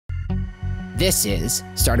This is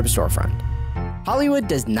Startup Storefront. Hollywood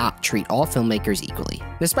does not treat all filmmakers equally.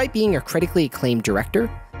 Despite being a critically acclaimed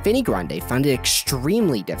director, Fanny Grande found it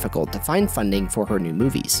extremely difficult to find funding for her new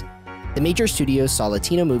movies. The major studios saw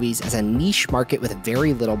Latino movies as a niche market with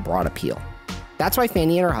very little broad appeal. That's why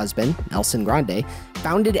Fanny and her husband, Nelson Grande,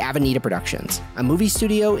 founded Avenida Productions, a movie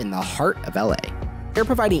studio in the heart of LA. They're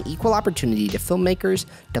providing equal opportunity to filmmakers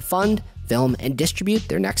to fund, film, and distribute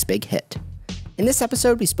their next big hit. In this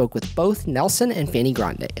episode, we spoke with both Nelson and Fanny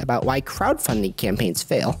Grande about why crowdfunding campaigns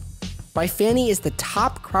fail, why Fanny is the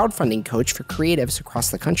top crowdfunding coach for creatives across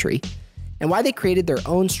the country, and why they created their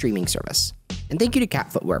own streaming service. And thank you to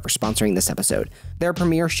Cat Footwear for sponsoring this episode. They're a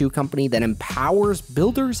premier shoe company that empowers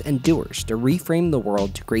builders and doers to reframe the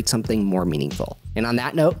world to create something more meaningful. And on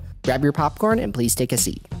that note, grab your popcorn and please take a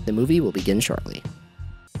seat. The movie will begin shortly.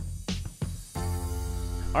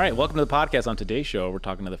 All right, welcome to the podcast. On today's show, we're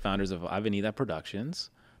talking to the founders of Avenida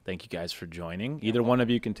Productions. Thank you guys for joining. Either one of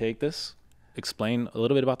you can take this. Explain a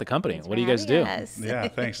little bit about the company. What do you guys do? Yeah,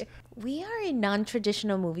 thanks. We are a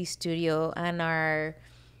non-traditional movie studio, and our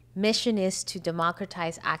mission is to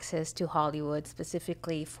democratize access to Hollywood,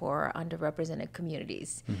 specifically for underrepresented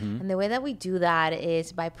communities. And the way that we do that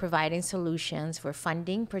is by providing solutions for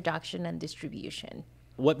funding, production, and distribution.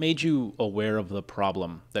 What made you aware of the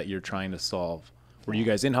problem that you're trying to solve? Were you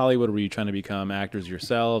guys in Hollywood? Were you trying to become actors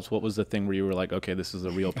yourselves? What was the thing where you were like, okay, this is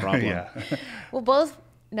a real problem? Yeah. Well, both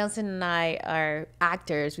Nelson and I are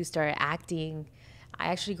actors. We started acting. I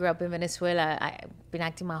actually grew up in Venezuela. I've been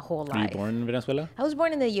acting my whole life. Were you born in Venezuela? I was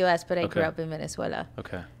born in the U.S., but I grew up in Venezuela.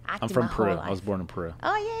 Okay. Acting I'm from my Peru. whole life. I was born in Peru.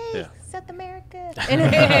 Oh, yay. Yeah. South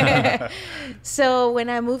America. So when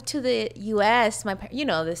I moved to the U.S.,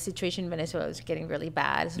 the situation in Venezuela was getting really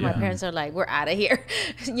bad. So my parents are like, we're out of here.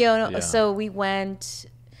 So we went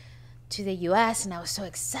to the U.S. and I was so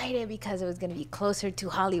excited because it was going to be closer to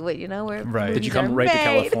Hollywood, where Right. Did you come right to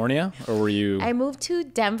California, or were you? I moved to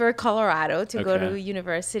Denver, Colorado to go to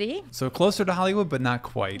university. So closer to Hollywood, but not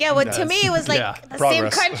quite. Yeah, well, to me, it was like the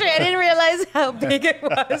progress. same country. I didn't realize how big it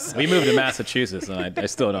was. We moved to Massachusetts, and I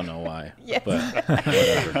still don't know why. Yes. But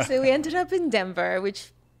whatever. So we ended up in Denver,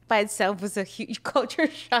 which by itself was a huge culture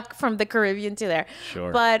shock from the Caribbean to there.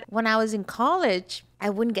 Sure. But when I was in college, I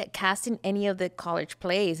wouldn't get cast in any of the college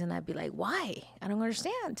plays, and I'd be like, why? I don't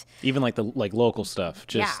understand. Even like the local stuff.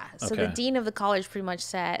 Just, yeah. So the dean of the college pretty much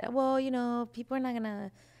said, well, people are not going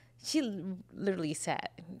to, she literally said,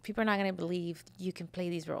 people are not going to believe you can play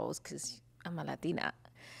these roles because I'm a Latina.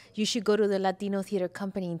 You should go to the Latino theater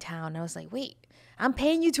company in town. And I was like, wait, I'm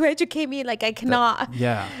paying you to educate me. Like I cannot,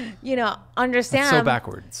 understand. That's so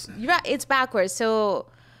backwards. Right. It's backwards. So,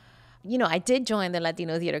 I did join the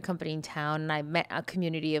Latino theater company in town, and I met a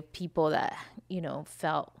community of people that,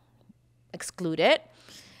 felt excluded.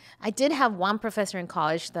 I did have one professor in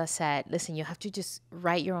college that said, listen, you have to just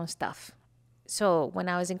write your own stuff. So when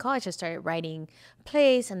I was in college, I started writing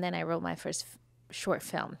plays, and then I wrote my first short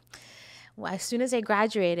film. Well, as soon as I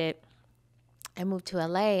graduated, I moved to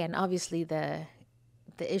LA, and obviously the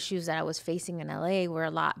issues that I was facing in LA were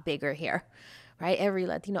a lot bigger here. Right, every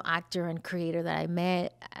Latino actor and creator that I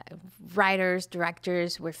met, writers,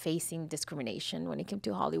 directors, were facing discrimination when it came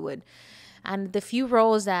to Hollywood. And the few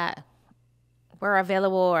roles that were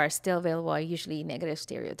available or are still available are usually negative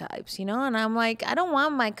stereotypes, And I'm like, I don't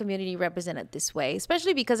want my community represented this way,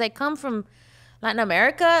 especially because I come from Latin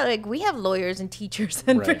America. Like, we have lawyers and teachers,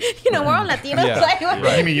 and we're all Latinos. Yeah.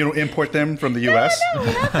 Right. You mean you don't import them from the U.S.? No, we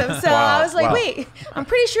have them. So I was like, wait, I'm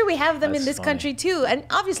pretty sure we have them in this country too. And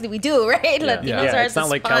obviously we do, right? Yeah. Latinos are It's not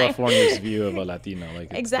like California's view of a Latino. Like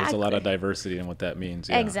There's a lot of diversity in what that means.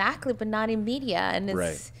 Yeah. Exactly, but not in media. And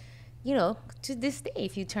it's, to this day,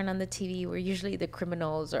 if you turn on the TV, we're usually the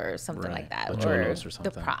criminals or something like that. Or the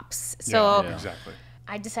props. So Exactly.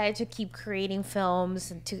 I decided to keep creating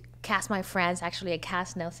films and to cast my friends. Actually, I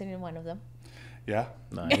cast Nelson in one of them. Yeah.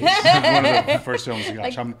 Nice. One of the first films we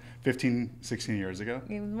got shot 15, 16 years ago.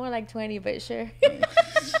 More like 20, but sure.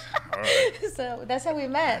 All right. So that's how we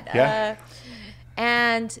met. Yeah.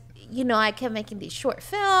 And, I kept making these short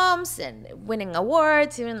films and winning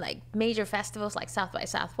awards, even like major festivals like South by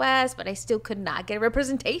Southwest, but I still could not get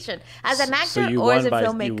representation as an actor or as a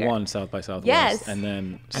filmmaker. You won South by Southwest. Yes. And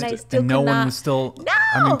then and I still no could one not. was still. No.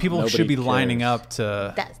 I mean, people Nobody should be cares. lining up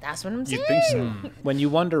to. That's what I'm saying. You'd think so. when you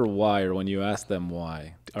wonder why, or when you ask them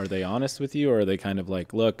why, are they honest with you, or are they kind of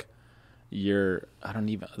like, look, I don't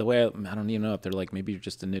even know if they're like, maybe you're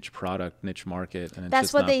just a niche product, niche market, and it's That's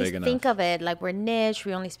just what not they big enough. think of it. Like, we're niche.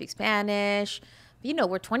 We only speak Spanish. We're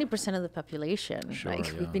 20% of the population. Sure,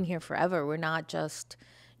 We've been here forever. We're not just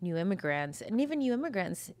new immigrants. And even new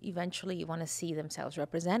immigrants eventually want to see themselves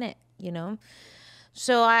represented,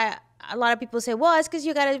 So I a lot of people say, well, it's because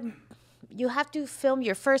you have to film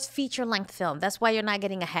your first feature-length film. That's why you're not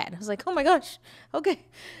getting ahead. I was like, oh my gosh, okay. At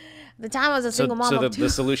the time I was a single mom of two. The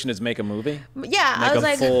solution is make a movie? Yeah, Make I was a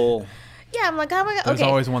like, full... yeah, I'm like, oh my God, There's okay.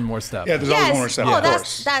 always one more step. Yeah, there's always one more step. Oh, Of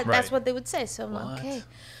course. that's what they would say. So I'm like,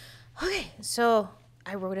 okay. So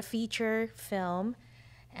I wrote a feature film,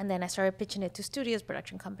 and then I started pitching it to studios,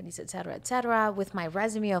 production companies, et cetera, with my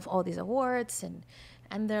resume of all these awards.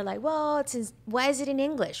 And they're like, well, why is it in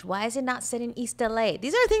English? Why is it not set in East LA?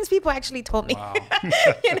 These are things people actually told me. Wow.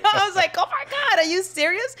 I was like, oh my God, are you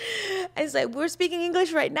serious? I was like, we're speaking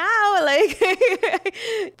English right now. Like,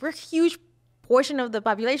 we're a huge portion of the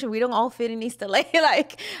population. We don't all fit in East LA.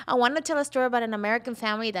 Like, I want to tell a story about an American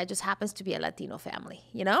family that just happens to be a Latino family,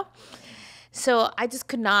 So I just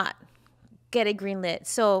could not get it greenlit.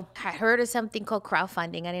 So I heard of something called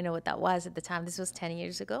crowdfunding. I didn't know what that was at the time. This was 10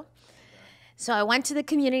 years ago. So I went to the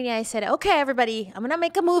community and I said, okay, everybody, I'm going to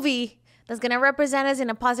make a movie that's going to represent us in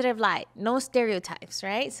a positive light. No stereotypes,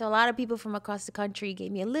 right? So a lot of people from across the country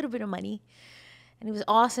gave me a little bit of money. And it was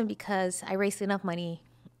awesome because I raised enough money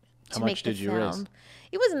to make the film. How much did you raise?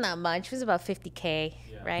 It wasn't that much. It was about $50K,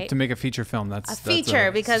 right? To make a feature film, that's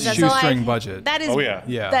because that's all shoestring budget. That is,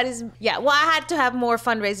 Well, I had to have more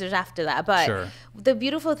fundraisers after that. But the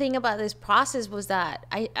beautiful thing about this process was that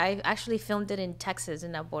I actually filmed it in Texas,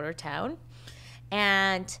 in a border town.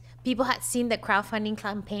 And people had seen the crowdfunding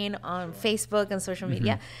campaign on Facebook and social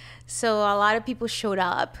media. So a lot of people showed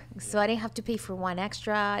up. So I didn't have to pay for one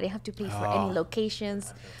extra. I didn't have to pay for any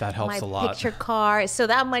locations. That helps a lot. My picture car. So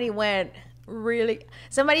that money went really...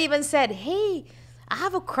 Somebody even said, hey, I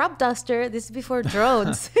have a crop duster. This is before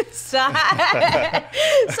drones. so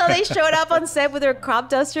they showed up on set with their crop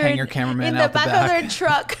duster Hang your cameraman in the out back of their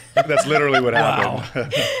truck. That's literally what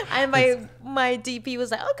happened. And my DP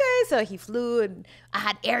was like, okay. So he flew, and I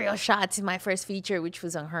had aerial shots in my first feature, which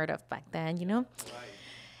was unheard of back then, Right.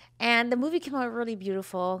 And the movie came out really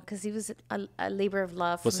beautiful because it was a labor of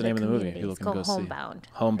love. What's the name of the movie? It's called Homebound.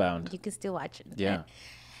 Homebound. You can still watch it. Yeah. Right?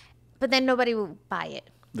 But then nobody would buy it.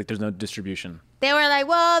 Like there's no distribution. They were like,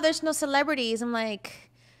 well, there's no celebrities. I'm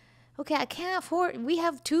like, okay, I can't afford. We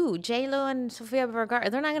have two, J-Lo and Sofia Vergara.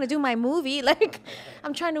 They're not going to do my movie. Like,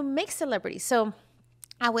 I'm trying to make celebrities. So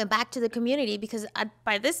I went back to the community because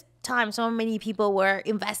by this time, so many people were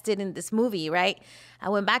invested in this movie, right? I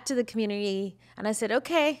went back to the community and I said,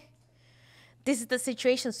 okay, this is the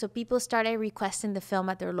situation. So people started requesting the film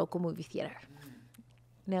at their local movie theater.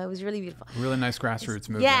 It was really beautiful. Really nice grassroots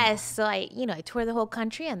movement. Yes. So I toured the whole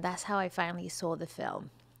country, and that's how I finally sold the film.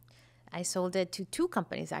 I sold it to 2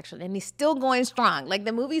 companies, actually, and it's still going strong. Like,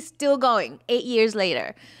 the movie's still going 8 years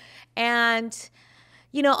later. And,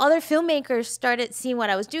 other filmmakers started seeing what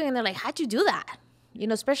I was doing, and they're like, how'd you do that?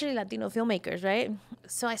 Especially Latino filmmakers, right?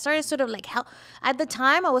 So I started sort of like help. At the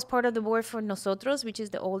time, I was part of the board for Nosotros, which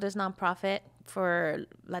is the oldest nonprofit for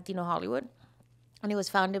Latino Hollywood. And it was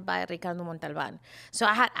founded by Ricardo Montalban. So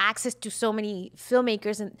I had access to so many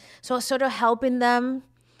filmmakers. And so I was sort of helping them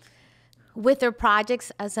with their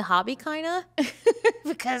projects as a hobby, kind of.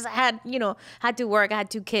 Because I had to work. I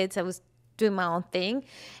had 2 kids. I was doing my own thing.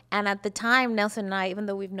 And at the time, Nelson and I, even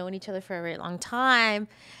though we've known each other for a very long time,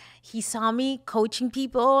 he saw me coaching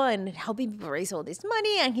people and helping people raise all this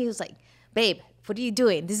money. And he was like, babe, what are you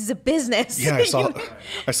doing? This is a business. Yeah,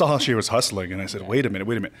 I saw how she was hustling, and I said, wait a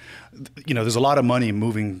minute. There's a lot of money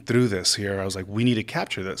moving through this here. I was like, we need to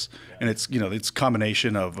capture this. And it's a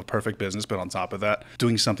combination of a perfect business, but on top of that,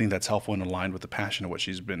 doing something that's helpful and aligned with the passion of what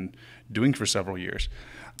she's been doing for several years.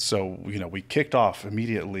 So, we kicked off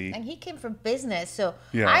immediately. And he came from business. So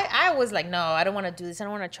yeah. I was like, no, I don't want to do this. I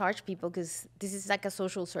don't want to charge people because this is like a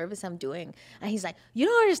social service I'm doing. And he's like, you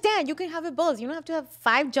don't understand. You can have it both. You don't have to have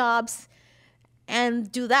 5 jobs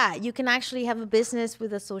and do that. You can actually have a business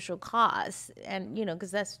with a social cause. And, because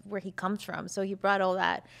that's where he comes from. So he brought all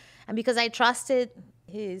that. And because I trusted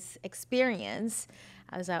his experience,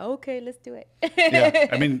 I was like, okay, let's do it. Yeah,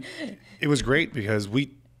 I mean, it was great because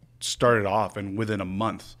we started off, and within a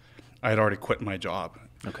month, I had already quit my job.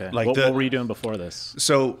 Okay. What were you doing before this?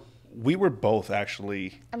 So we were both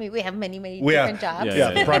actually... I mean, we have many different jobs.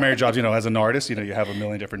 Yeah, primary jobs. As an artist, you have a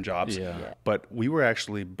million different jobs. Yeah. But we were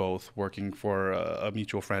actually both working for a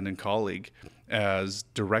mutual friend and colleague as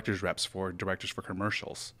directors reps for directors for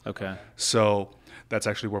commercials. Okay. So that's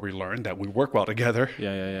actually where we learned that we work well together.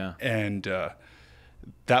 Yeah. And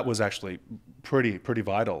that was actually pretty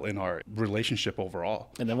vital in our relationship overall.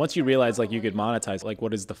 And then once you realize like you could monetize, like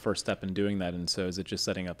what is the first step in doing that? And so is it just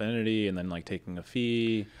setting up an entity and then like taking a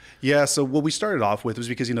fee? Yeah. So what we started off with was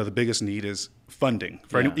because, the biggest need is funding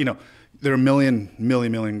for any, there are a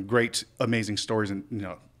million great, amazing stories and,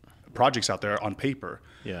 projects out there on paper.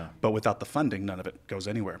 Yeah. But without the funding, none of it goes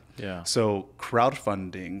anywhere. Yeah. So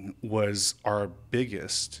crowdfunding was our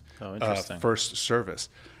biggest interesting. first service.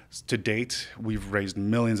 To date, we've raised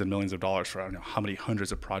millions and millions of dollars for I don't know how many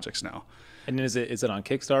hundreds of projects now. And is it on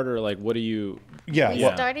Kickstarter, or like what do you? Yeah. We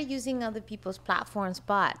started using other people's platforms,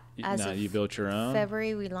 but as Now of you built your own.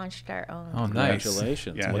 February, we launched our own. Oh, nice.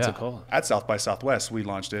 Congratulations! Yeah. What's Yeah. it called? At South by Southwest, we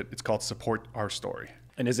launched it. It's called Support Our Story.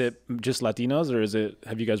 And is it just Latinos, or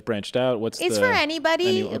have you guys branched out? It's for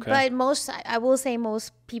anybody, okay. but I will say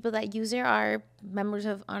most people that use it are members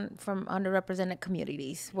from underrepresented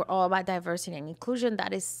communities. We're all about diversity and inclusion.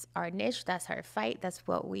 That is our niche. That's our fight. That's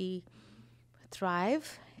what we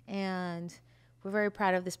thrive. And we're very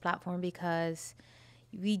proud of this platform because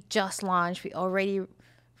we just launched. We already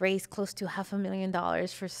raised close to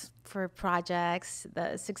 $500,000 for projects.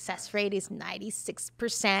 The success rate is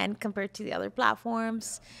 96% compared to the other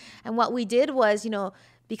platforms. And what we did was,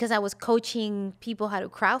 because I was coaching people how to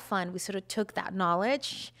crowdfund, we sort of took that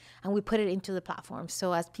knowledge and we put it into the platform.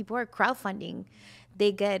 So as people are crowdfunding,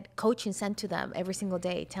 they get coaching sent to them every single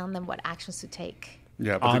day, telling them what actions to take.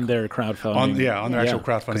 Yeah, On their crowdfunding. On their actual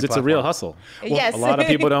crowdfunding Because it's a real platform. hustle. Yes. A lot of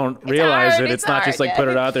people don't It's realize hard, it. it's It's not just hard, like put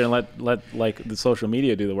it out there and let like the social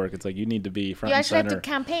media do the work. It's like you need to be front You and actually have center. to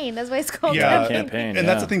campaign. That's why it's called Yeah, campaign, and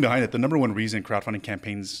that's yeah. the thing behind it. The number one reason crowdfunding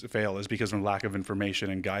campaigns fail is because of lack of information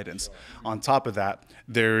and guidance. On top of that,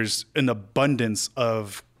 there's an abundance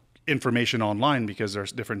of information online because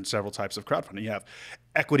there's several types of crowdfunding. You have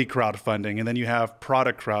equity crowdfunding, and then you have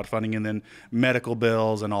product crowdfunding, and then medical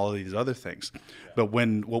bills and all of these other things. But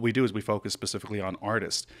what we do is we focus specifically on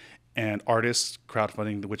artists. And artists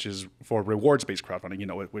crowdfunding, which is for rewards-based crowdfunding,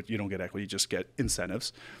 you don't get equity, you just get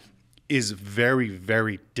incentives, is very,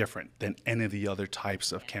 very different than any of the other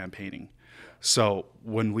types of campaigning. So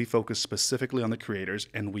when we focus specifically on the creators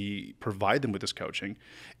and we provide them with this coaching,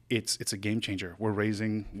 it's a game changer. We're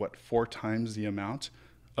raising 4 times the amount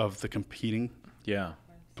of the competing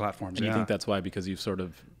platforms. And you think that's why? Because you've sort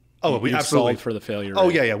of we you've absolutely solved for the failure Oh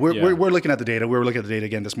rate. yeah. We're looking at the data. We were looking at the data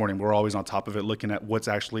again this morning. We're always on top of it, looking at what's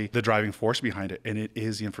actually the driving force behind it, and it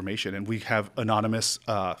is the information. And we have anonymous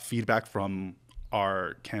feedback from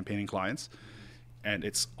our campaigning clients, and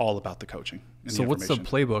it's all about the coaching. So what's the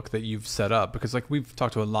playbook that you've set up? Because like we've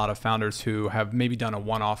talked to a lot of founders who have maybe done a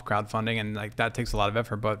one-off crowdfunding, and like that takes a lot of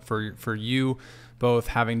effort. But for you, both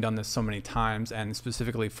having done this so many times and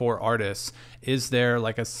specifically for artists, is there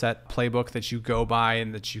like a set playbook that you go by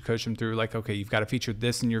and that you coach them through? Like, okay, you've got to feature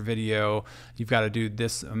this in your video. You've got to do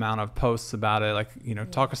this amount of posts about it. Like,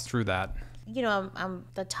 talk us through that. I'm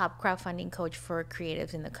the top crowdfunding coach for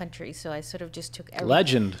creatives in the country, so I sort of just took everything.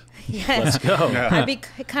 Legend. Yes. Let's go. I'd be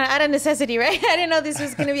kind of out of necessity, right? I didn't know this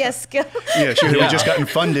was going to be a skill. Yeah, should we just gotten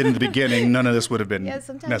funded in the beginning, none of this would have been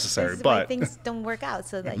Sometimes necessary. this is why But things don't work out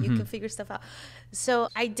so that you can figure stuff out. So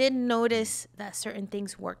I did notice that certain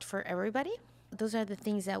things worked for everybody. Those are the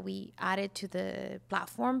things that we added to the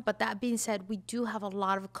platform. But that being said, we do have a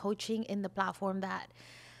lot of coaching in the platform that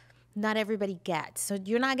not everybody gets. So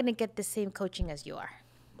you're not going to get the same coaching as you are.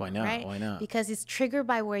 Why not? Right? Why not? Because it's triggered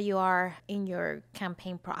by where you are in your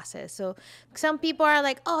campaign process. So some people are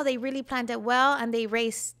like, oh, they really planned it well and they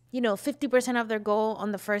raise 50% of their goal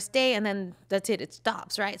on the first day, and then that's it. It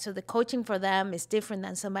stops, right? So the coaching for them is different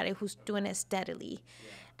than somebody who's doing it steadily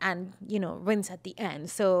and, wins at the end.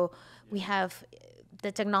 So we have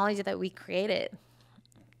the technology that we created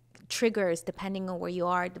triggers depending on where you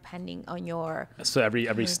are, depending on your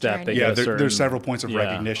every step they yeah, get a there's several points of Yeah.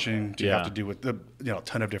 recognition you have to do with a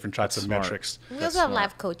ton of different types of smart. metrics. We also have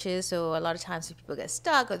live coaches, so a lot of times if people get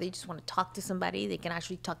stuck or they just want to talk to somebody, they can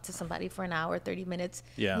actually talk to somebody for an hour, 30 minutes.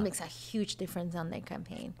 Yeah. It makes a huge difference on their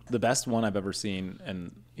campaign. The best one I've ever seen,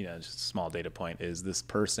 and just a small data point, is this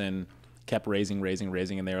person kept raising,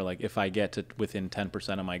 and they were like, if I get to within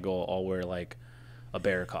 10% of my goal, I'll wear like a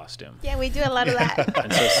bear costume. Yeah, we do a lot of that.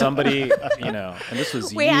 And so somebody, and this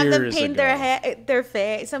was We years have them paint ago. their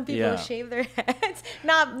face. Some people shave their heads.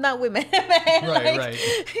 Not women. Right.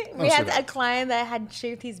 We had a client that had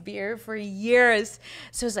shaved his beard for years.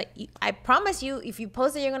 So it's like, I promise you, if you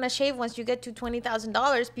post that you're gonna shave once you get to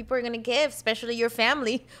 $20,000, people are gonna give, especially your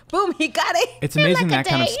family. Boom, he got it. It's in amazing like a that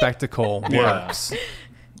kind of day. spectacle Yeah. works.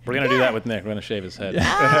 We're going to do that with Nick. We're going to shave his head.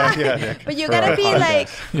 But you gotta be like,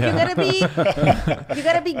 you gotta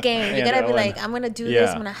be game. You Yeah, gotta no, be like, I'm gonna do this.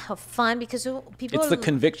 I'm gonna have fun because people. It's the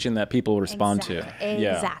conviction that people respond to.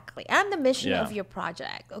 Yeah. Exactly. And the mission Yeah. of your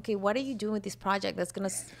project. Okay, what are you doing with this project that's gonna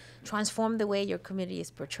transform the way your community is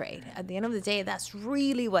portrayed? At the end of the day, that's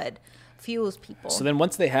really what fuels people. So then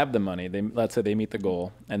once they have the money, let's say they meet the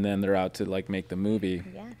goal and then they're out to like make the movie.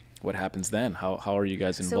 Yeah. What happens then? How are you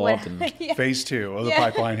guys So what- involved in? Yeah. Phase 2 of the Yeah.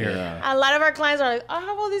 pipeline here. Yeah. A lot of our clients are like, I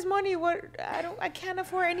have all this money. I can't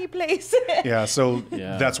afford any place. Yeah, so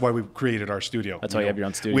Yeah. that's why we created our studio. That's why you have your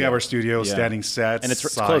own studio. We have our studio, Yeah. standing sets, And it's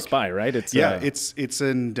psych. close by, right? It's It's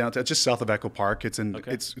in downtown, just south of Echo Park. It's in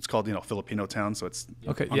Okay. it's called Filipino town, so it's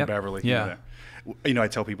Okay, on yep. Beverly. Yeah. I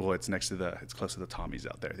tell people it's it's close to the Tommy's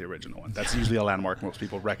out there, the original one. That's usually a landmark most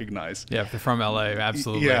people recognize. Yeah, if they're from LA,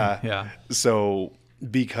 absolutely. Yeah. Yeah. So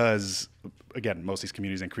because again, most of these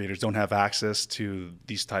communities and creators don't have access to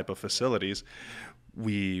these type of facilities,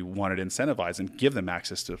 we wanted to incentivize and give them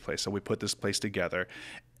access to the place. So we put this place together.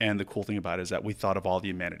 And the cool thing about it is that we thought of all the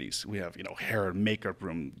amenities. We have, hair and makeup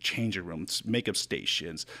room, changing rooms, makeup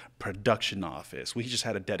stations, production office. We just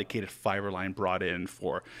had a dedicated fiber line brought in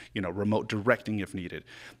for, remote directing if needed.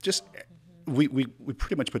 Just we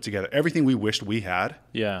pretty much put together everything we wished we had.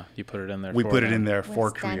 Yeah, you put it in there. We for put it them. in there With for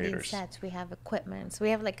standing creators. sets, we have equipment. So we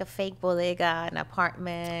have like a fake bodega, an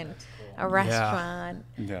apartment, a restaurant,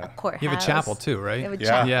 Yeah. a courthouse. You have a chapel too, right? We have a Yeah,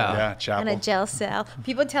 chapel. Yeah. chapel. And a jail cell.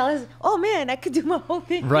 People tell us, oh man, I could do my whole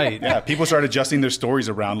thing. Right. Yeah, people start adjusting their stories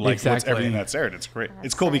around what's Exactly. everything that's there. And it's great.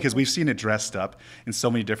 It's cool because we've seen it dressed up in so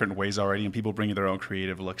many different ways already, and people bringing their own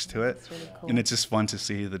creative looks to it. really cool. And it's just fun to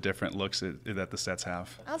see the different looks that the sets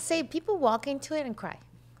have. I'll say people walk into it and cry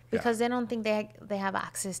because they don't think they have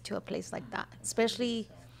access to a place like that, especially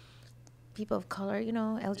people of color,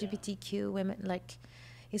 LGBTQ women. Like,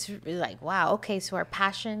 it's really like, wow, okay, so our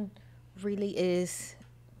passion really is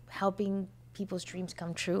helping people's dreams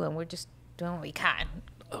come true, and we're just doing what we can.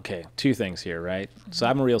 Okay, two things here, right? So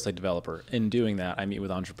I'm a real estate developer. In doing that, I meet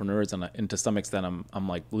with entrepreneurs, and to some extent, I'm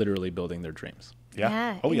like literally building their dreams.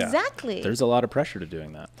 Yeah. Oh, yeah. Exactly. There's a lot of pressure to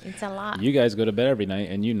doing that. It's a lot. You guys go to bed every night,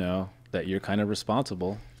 and you know that you're kind of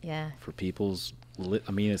responsible Yeah. for people's.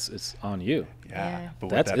 It's on you. Yeah.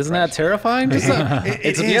 But with Isn't that terrifying?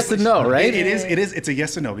 It's a yes and no, right? It is. It's a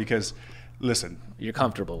yes and no because, listen, You're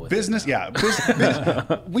comfortable with business. it. Yeah,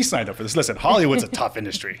 business, we signed up for this. Listen, Hollywood's a tough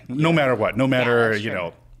industry. No matter what, no matter that's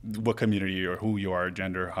true. what community or who you are,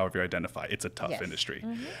 gender, however you identify, it's a tough Yes. industry.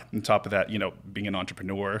 On top of that, being an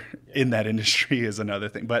entrepreneur in that industry is another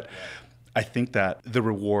thing. But I think that the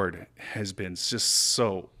reward has been just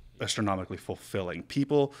so astronomically fulfilling.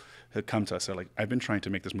 People have come to us, they're like, I've been trying to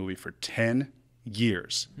make this movie for 10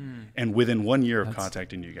 years. And within 1 year of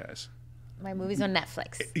contacting you guys. My movie's on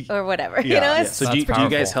Netflix or whatever. Yeah. It's So That's do you guys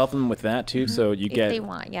powerful. help them with that too? So you if get they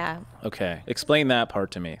want, yeah. okay. Explain that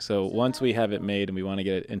part to me. So once we have it made and we want to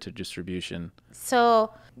get it into distribution,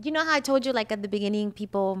 So you know how I told you, like at the beginning,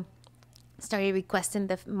 people started requesting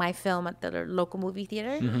my film at the local movie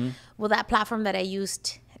theater. Well, that platform that I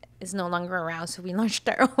used is no longer around, so we launched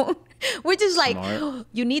our own. We're just like, Smart.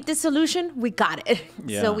 you need this solution, we got it.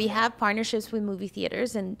 Yeah. So we have partnerships with movie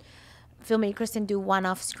theaters, and filmmakers can do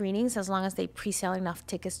one-off screenings as long as they pre-sell enough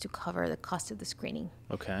tickets to cover the cost of the screening.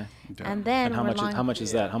 okay. And then And how we're much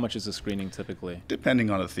is that? How much is the screening typically?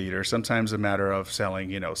 Depending on the theater, sometimes a matter of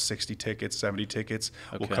selling, 60 tickets, 70 tickets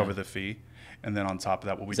will Okay. cover the fee. And then on top of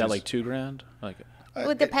that, what we Is that do like $2,000? Like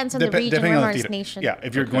Well, it depends on the Depe- region depending on or the its theater. nation. Yeah,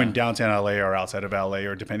 if you're going downtown LA or outside of LA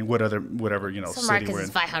or depending whatever Some city markets we're is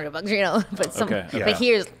in. $500, but some, Okay, okay. but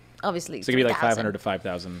here's obviously so it could be like 3,000. 500 to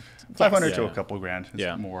 5,000. 500 to Yeah. a couple grand is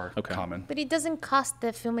Yeah. more Okay. common. But it doesn't cost the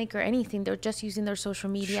filmmaker anything. They're just using their social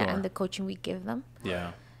media Sure. and the coaching we give them.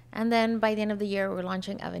 Yeah. And then by the end of the year, we're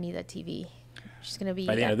launching Avenida TV, which is going to be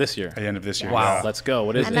By the end of this year. At the end of this year. Wow. yeah. Let's go.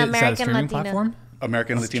 What is And it? Is that a American streaming Latino. platform?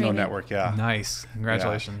 American Latino streaming. Network, yeah. Nice.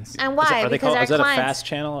 Congratulations. And Is why? that, are they Because called, our is that a clients, fast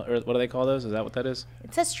channel or what do they call those? Is that what that is?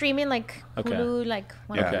 it's a streaming like Okay. Hulu, like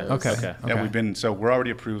one Yeah. of those. Okay. Okay. Yeah, we're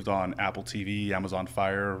already approved on Apple TV, Amazon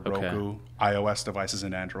Fire, Okay. Roku, iOS devices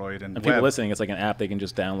and Android and And people web. listening, it's like an app they can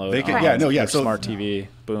just download. They can- on yeah, no, yeah, their so- smart TV.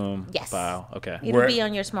 Boom. Yes. Wow. Okay. It'll We're- be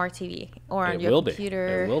on your smart TV or on It your will be.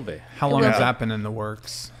 computer It will be. How long will has be. that been in the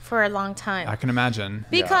works? for a long time. I can imagine.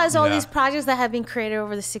 Because all Yeah. these projects that have been created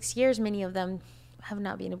over the 6 years, many of them have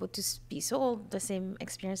not been able to be sold the same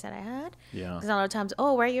experience that I had. Yeah. Because a lot of times,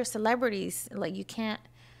 oh, where are your celebrities? Like, you can't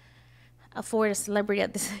afford a celebrity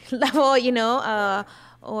at this level,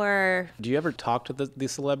 or Do you ever talk to the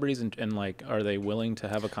celebrities and like, are they willing to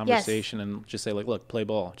have a conversation and just say like, look, play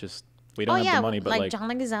ball. Just, we don't have the money, but like like, John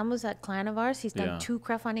Leguizamo's a client of ours. He's done Yeah. 2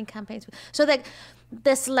 crowdfunding campaigns. So like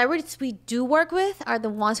the celebrities we do work with are the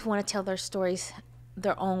ones who want to tell their stories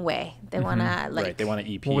their own way. They want to like right. They want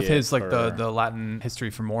to EP Well, with it his like or- the Latin history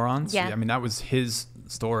for morons. Yeah. I mean, that was his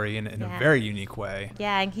story in a Yeah. very unique way.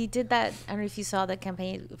 Yeah, and he did that. I don't know if you saw the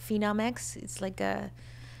campaign, Phenom X. It's like a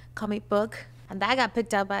comic book, and that got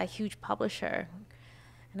picked up by a huge publisher.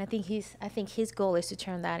 And I think his goal is to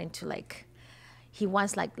turn that into like, he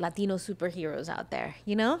wants like Latino superheroes out there,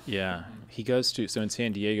 you know? Yeah, he goes to, so in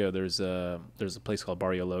San Diego, there's a place called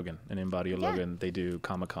Barrio Logan, and in Barrio Logan they do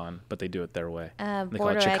Comic-Con, but they do it their way. They call it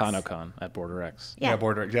Border X. ChicanoCon at Border X. Yeah,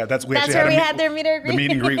 Border. Yeah, That's where we had their meet and greet. The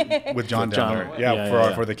meet and greet with John down there.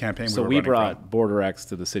 Yeah, for the campaign. So we brought Border X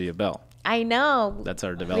to the city of Bell. I know. That's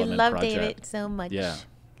our development We love project. David so much. Yeah.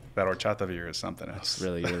 That horchata beer is something else. It's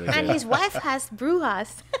really, really And good. his wife has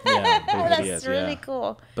brujas. Yeah, That's he is, really yeah.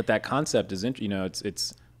 cool. But that concept is,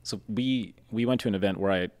 it's so we went to an event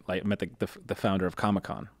where I met the founder of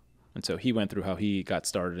Comic-Con, and so he went through how he got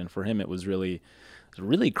started, and for him it's a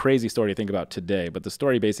really crazy story to think about today. But the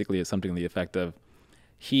story basically is something to the effect of,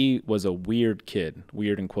 he was a weird kid,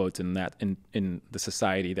 weird in quotes, in the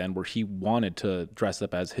society then, where he wanted to dress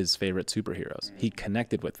up as his favorite superheroes. He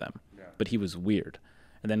connected with them, but he was weird.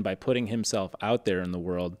 And then by putting himself out there in the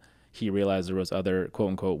world, he realized there was other quote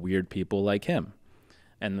unquote weird people like him.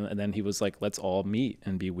 And then he was like, let's all meet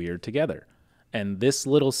and be weird together. And this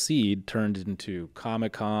little seed turned into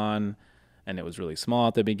Comic-Con, and it was really small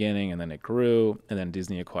at the beginning, and then it grew, and then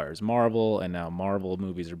Disney acquires Marvel, and now Marvel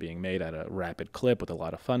movies are being made at a rapid clip with a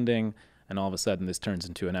lot of funding, and all of a sudden this turns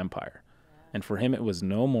into an empire. And for him, it was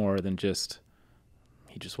no more than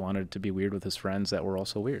he just wanted to be weird with his friends that were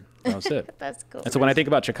also weird. That was it. That's cool. And so when I think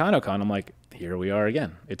about ChicanoCon, I'm like, here we are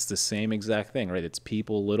again. It's the same exact thing, right? It's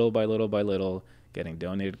people little by little by little getting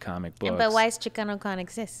donated comic books. But why does ChicanoCon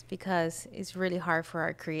exist? Because it's really hard for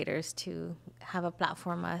our creators to have a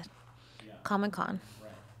platform at Comic-Con.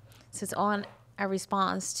 Right. So it's on a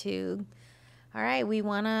response to, all right, we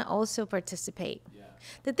want to also participate. Yeah.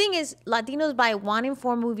 The thing is, Latinos buy 1 in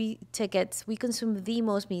 4 movie tickets. We consume the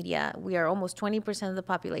most media. We are almost 20% of the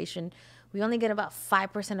population. We only get about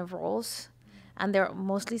 5% of roles, and they're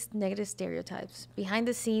mostly negative stereotypes. Behind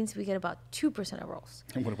the scenes, we get about 2% of roles.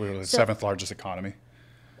 And we're the 7th largest economy.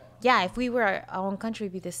 Yeah, if we were our own country,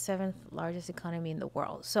 we'd be the 7th largest economy in the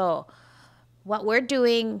world. So what we're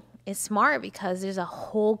doing is smart, because there's a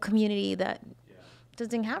whole community that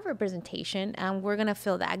doesn't have representation, and we're going to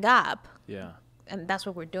fill that gap. Yeah. And that's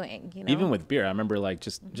what we're doing, you know? Even with beer, I remember like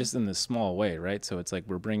just in this small way, right? So it's like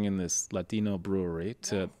we're bringing this Latino brewery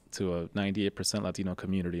to a 98% Latino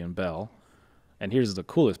community in Bell. And here's the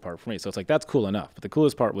coolest part for me. So it's like, that's cool enough. But the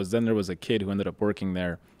coolest part was then there was a kid who ended up working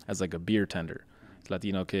there as like a beer tender.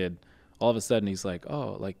 Latino kid. All of a sudden he's like,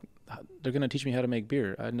 oh, like they're going to teach me how to make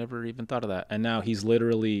beer. I never even thought of that. And now he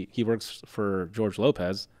works for George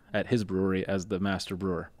Lopez at his brewery as the master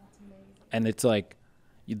brewer. And it's like,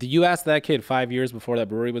 you asked that kid 5 years before that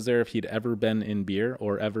brewery was there if he'd ever been in beer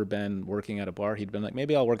or ever been working at a bar. He'd been like,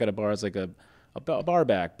 maybe I'll work at a bar as like a bar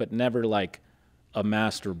back, but never like a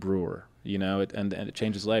master brewer, you know, and it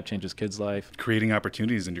changes life, changes kids' life. Creating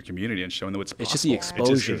opportunities in your community and showing them what's possible. It's just the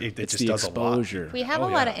exposure. It it's just the does exposure. a lot. We have a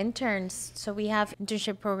lot of interns. So we have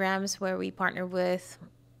internship programs where we partner with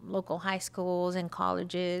local high schools and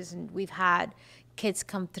colleges, and we've had kids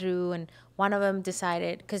come through, and one of them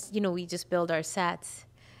decided, because, you know, we just build our sets,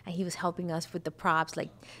 and he was helping us with the props, like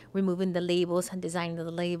removing the labels and designing the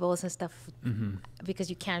labels and stuff, because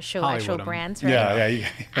you can't show actual brands, right? Yeah.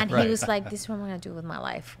 And he was like, "This is what I'm gonna do with my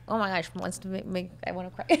life." Oh my gosh, wants to make I want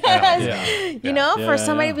to cry. You know, for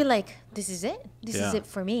somebody to be like, "This is it. This is it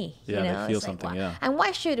for me." Yeah, you know, they feel it's something. like, Yeah. And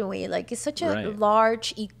why shouldn't we? Like, it's such a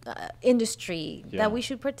large industry that we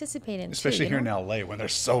should participate in. Especially too, here in LA when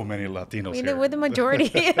there's so many Latinos here. We're the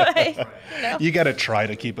majority. Like, you know? You got to try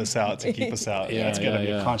to keep us out. It's got to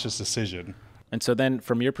be a conscious decision. And so then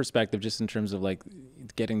from your perspective, just in terms of like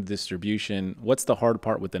getting distribution, what's the hard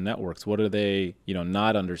part with the networks? What are they,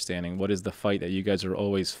 not understanding? What is the fight that you guys are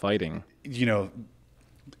always fighting?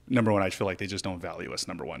 Number one, I feel like they just don't value us,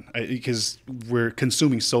 number one. Because we're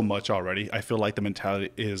consuming so much already. I feel like the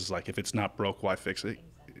mentality is like, if it's not broke, why fix it?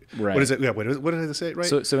 Right. What is it? Yeah, what did I say, right?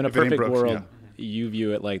 So in a If it ain't perfect broke, world, you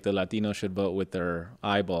view it like the Latinos should vote with their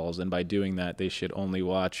eyeballs, and by doing that, they should only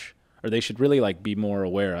watch, or they should really like be more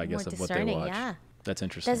aware, I guess, of what they watch. Yeah. That's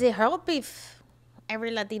interesting. Does it help if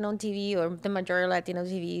every Latino TV or the majority of Latino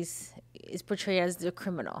TVs is portrayed as the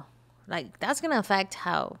criminal? Like, that's going to affect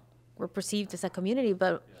how we're perceived as a community.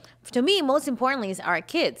 But to me, most importantly, is our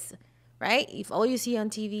kids, right? If all you see on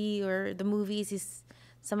TV or the movies is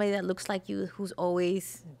somebody that looks like you, who's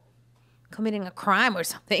always committing a crime or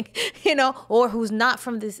something, or who's not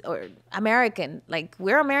from this, or American, like,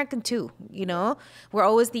 we're American too, we're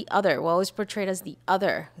always the other. We're always portrayed as the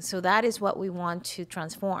other. So that is what we want to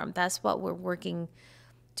transform. That's what we're working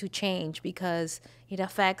to change, because it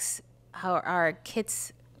affects how our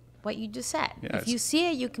kids, what you just said. Yeah, if you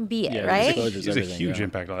see it, you can be it, right? It's a huge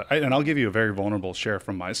impact on that. And I'll give you a very vulnerable share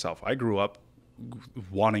from myself. I grew up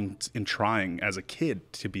wanting and trying as a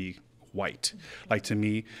kid to be white. Like to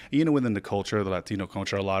me, within the culture, the Latino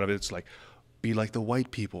culture, a lot of it's like, be like the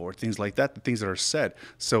white people or things like that, the things that are said.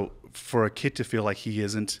 So for a kid to feel like he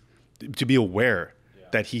isn't, to be aware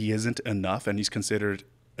that he isn't enough and he's considered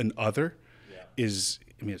an other is,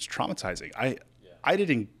 it's traumatizing. I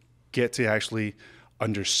didn't get to actually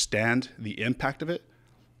understand the impact of it.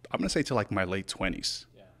 I'm going to say to like my late 20s.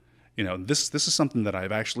 This is something that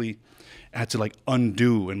I've actually had to like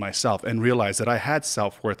undo in myself and realize that I had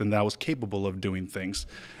self-worth and that I was capable of doing things.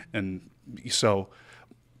 And so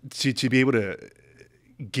to be able to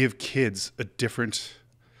give kids a different,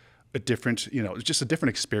 just a different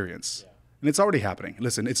experience. And it's already happening.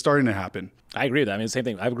 Listen, it's starting to happen. I agree with that. I mean, same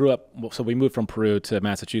thing. I grew up, so we moved from Peru to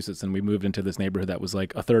Massachusetts, and we moved into this neighborhood that was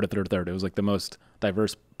like a third. It was like the most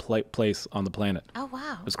diverse place on the planet. Oh,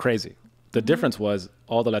 wow. It was crazy. The difference was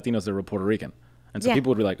all the Latinos there were Puerto Rican. And so people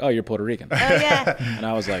would be like, oh, you're Puerto Rican. Oh, yeah. And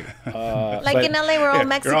I was like, like in LA, we're all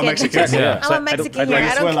Mexican. You're all Mexicans. Yeah. I'm a Mexican here.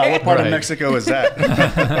 I don't care. What part of Mexico is that?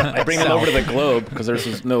 I bring them over to the Globe because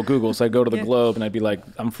there's no Google. So I go to the Globe and I'd be like,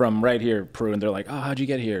 I'm from right here, Peru. And they're like, oh, how'd you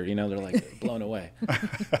get here? They're like blown away.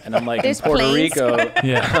 And I'm like, There's in Puerto planes. Rico.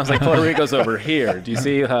 I was like, Puerto Rico's over here. Do you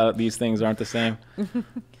see how these things aren't the same?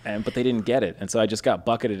 But they didn't get it. And so I just got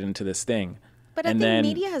bucketed into this thing. But I think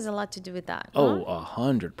media has a lot to do with that. Oh,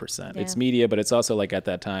 100%. It's media, but it's also like at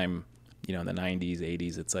that time, in the 90s,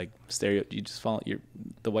 80s, it's like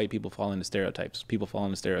the white people fall into stereotypes. People fall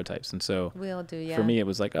into stereotypes. And so we all do, yeah. For me, it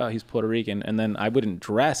was like, oh, he's Puerto Rican. And then I wouldn't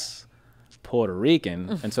dress Puerto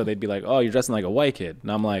Rican. And so they'd be like, oh, you're dressing like a white kid. And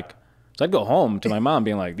I'm like, so I'd go home to my mom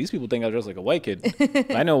being like, these people think I dress like a white kid.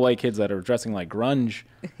 I know white kids that are dressing like grunge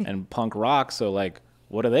and punk rock. So like,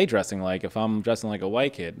 what are they dressing like if I'm dressing like a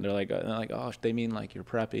white kid? And they're like, oh, they mean like you're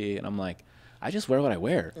preppy. And I'm like, I just wear what I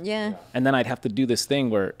wear. Yeah. And then I'd have to do this thing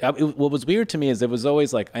where what was weird to me is it was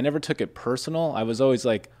always like, I never took it personal. I was always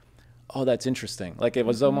like, oh, that's interesting. Like it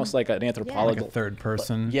was almost like an anthropological. Like a third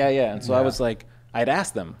person. Yeah. And so I was like, I'd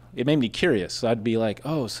ask them. It made me curious. So I'd be like,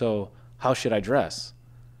 oh, so how should I dress?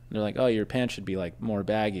 And they're like, oh, your pants should be like more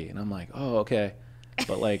baggy. And I'm like, oh, okay.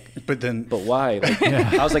 But like, but why? Like,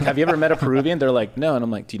 I was like, have you ever met a Peruvian? They're like, no. And I'm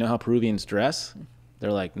like, do you know how Peruvians dress?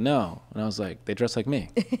 They're like, no. And I was like, they dress like me.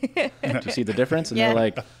 Do you see the difference? And they're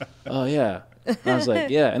like, oh yeah. And I was like,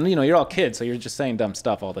 yeah. And you're all kids, so you're just saying dumb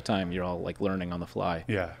stuff all the time. You're all like learning on the fly.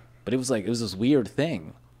 Yeah. But it was this weird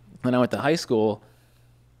thing. When I went to high school,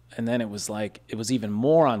 and then it was even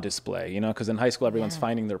more on display, because in high school everyone's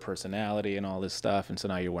finding their personality and all this stuff, and so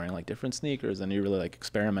now you're wearing like different sneakers and you're really like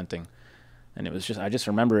experimenting. And it was I just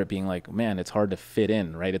remember it being like, man, it's hard to fit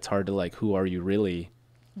in, right? It's hard to like, who are you really?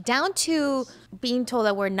 Down to being told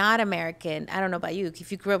that we're not American. I don't know about you.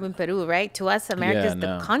 If you grew up in Peru, right? To us, America is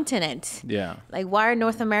the continent. Yeah. Like, why are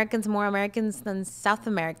North Americans more Americans than South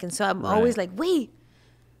Americans? So I'm always like, wait,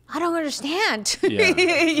 I don't understand. Yeah.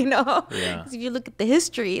 Yeah. If you look at the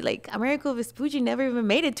history, like Amerigo Vespucci never even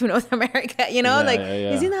made it to North America.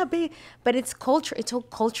 Isn't that big? But it's culture. It's so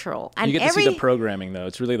cultural. And you get to see the programming though.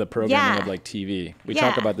 It's really the programming of like TV. We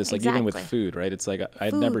talk about this like even with food, right? It's like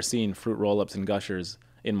I'd never seen fruit roll-ups and Gushers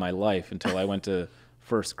in my life until I went to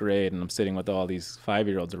first grade, and I'm sitting with all these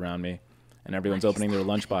 5-year-olds around me, and everyone's opening their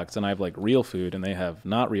lunchbox, and I have like real food, and they have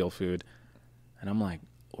not real food, and I'm like,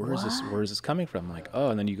 where is this coming from? I'm like, oh,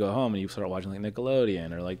 and then you go home and you start watching like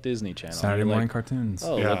Nickelodeon or like Disney Channel. Saturday morning cartoons.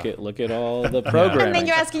 Oh, look at all the programming. And then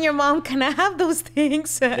you're asking your mom, can I have those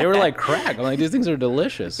things? They were like crack. I'm like, these things are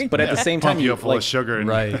delicious. But at the same time, you full of sugar. And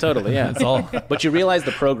right. Totally, yeah. It's all. But you realize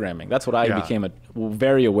the programming. That's what I became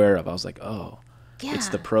very aware of. I was like, oh, it's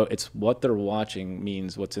it's what they're watching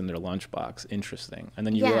means what's in their lunchbox. Interesting. And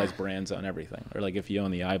then you realize brands own everything. Or like if you own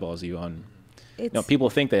the eyeballs, you own. People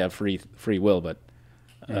think they have free will, but.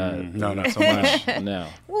 No, not so much. No.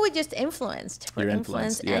 Well, we're just influenced. We're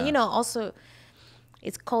influenced. And, also,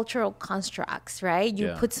 it's cultural constructs, right?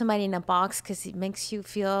 You put somebody in a box because it makes you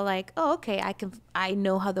feel like, oh, okay, I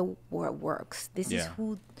know how the world works. This is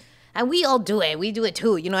who... And we all do it. We do it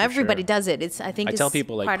too. Everybody does it. I tell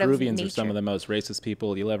people like Peruvians are some of the most racist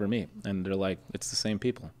people you'll ever meet. And they're like, it's the same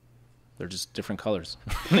people. They're just different colors.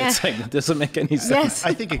 It's like, it doesn't make any sense. Yes.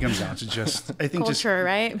 I think it comes down to culture,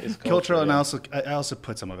 right? It's cultural, and I also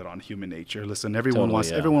put some of it on human nature. Listen, everyone wants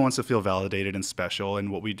to feel validated and special,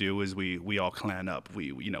 and what we do is we all clan up.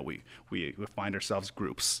 We find ourselves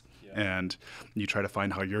groups, and you try to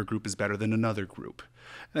find how your group is better than another group.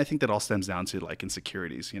 And I think that all stems down to like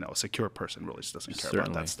insecurities. A secure person really just doesn't care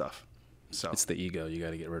about that stuff. So it's the ego you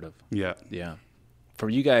got to get rid of. Yeah. Yeah. for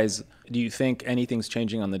you guys, do you think anything's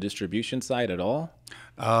changing on the distribution side at all?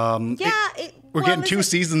 We're getting 2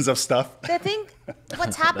 seasons of stuff. I think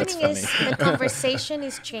what's happening is the conversation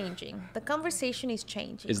is changing. The conversation is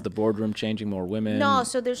changing. Is the boardroom changing, more women? No,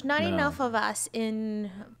 so there's not enough of us in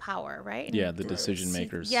power, right? Yeah, the decision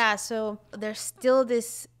makers. Yeah, so there's still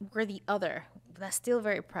this, we're the other. That's still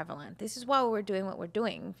very prevalent. This is why we're doing what we're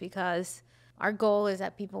doing, because our goal is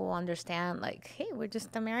that people will understand, like, hey, we're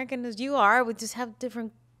just American as you are. We just have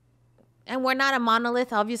different, and we're not a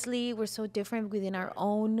monolith, obviously. We're so different within our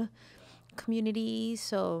own community.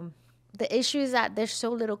 So the issue is that there's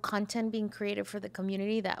so little content being created for the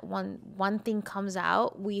community that one thing comes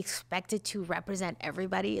out, we expect it to represent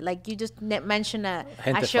everybody. Like you just mentioned a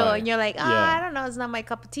show and you're like, I don't know, it's not my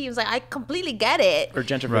cup of tea. It was like, I completely get it. Or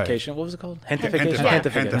gentrification. Right. What was it called? Gentrification.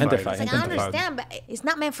 Gentrified. Like, I understand, but it's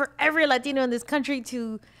not meant for every Latino in this country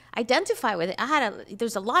to identify with it.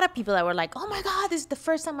 There's a lot of people that were like, oh my God, this is the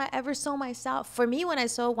first time I ever saw myself. For me, when I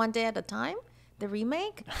saw One Day at a Time, the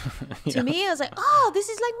remake, to me, I was like, oh, this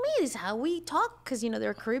is like me. This is how we talk. Because,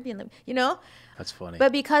 they're Caribbean, That's funny.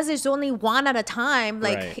 But because there's only one at a time,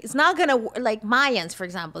 like, it's not going to, like Mayans, for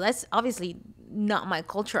example. That's obviously not my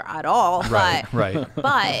culture at all. Right,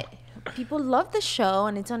 But people love the show,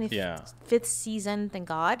 and it's only fifth season, thank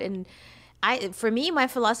God. And for me, my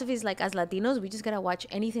philosophy is like, as Latinos, we just got to watch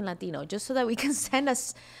anything Latino just so that we can send a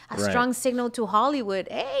strong signal to Hollywood.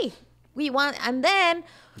 Hey, we want, and then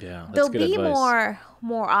there'll be more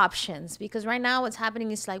options, because right now what's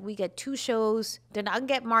happening is like we get 2 shows, they're not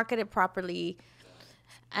get marketed properly,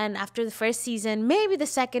 and after the first season, maybe the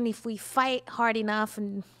second, if we fight hard enough,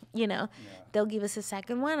 and they'll give us a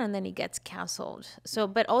second one, and then it gets canceled. So,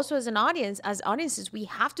 but also as audiences, we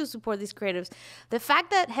have to support these creatives. The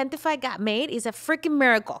fact that Gentefied got made is a freaking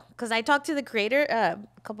miracle, because I talked to the creator a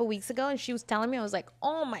couple weeks ago, and she was telling me, I was like,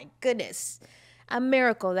 oh my goodness, a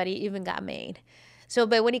miracle that he even got made. So,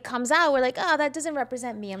 but when he comes out, we're like, oh, that doesn't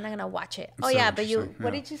represent me. I'm not going to watch it. Oh, yeah, but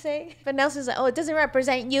what did you say? But Nelson's like, oh, it doesn't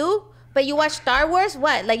represent you? But you watch Star Wars?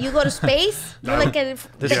 What? Like you go to space? You look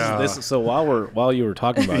at this. So while you were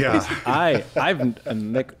talking about this,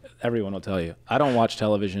 and Nick, everyone will tell you, I don't watch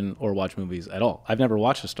television or watch movies at all. I've never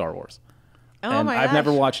watched a Star Wars. Oh my gosh. I've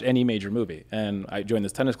never watched any major movie. And I joined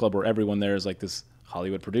this tennis club where everyone there is like this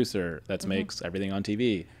Hollywood producer that makes everything on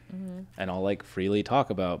TV. And I'll like freely talk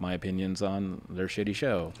about my opinions on their shitty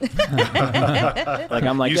show. Like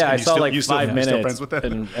I'm like, I saw like 5 minutes,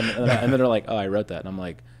 and then they're like, oh, I wrote that, and I'm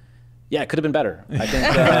like, yeah, it could have been better. I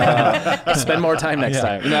think spend more time next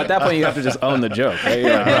time. At that point, you have to just own the joke. Right? You're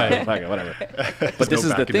like, right, whatever. But this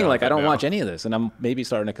is the thing. Like, I don't watch any of this, and I'm maybe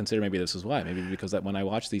starting to consider maybe this is why. Maybe because that when I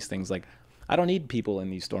watch these things, like, I don't need people in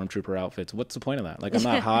these stormtrooper outfits. What's the point of that? Like, I'm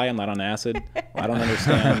not high. I'm not on acid. I don't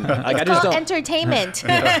understand. Like, I just don't. Entertainment.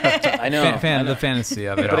 I know. The fantasy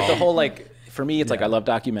of it. But the whole like. For me, it's like I love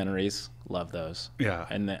documentaries, love those. Yeah.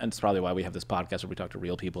 And it's probably why we have this podcast where we talk to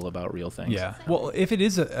real people about real things. Yeah. Well, if it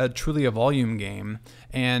is a truly a volume game,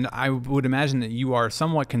 and I would imagine that you are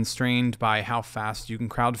somewhat constrained by how fast you can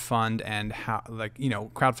crowdfund, and how, like,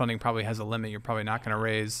 crowdfunding probably has a limit. You're probably not going to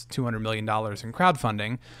raise $200 million in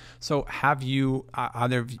crowdfunding. So have you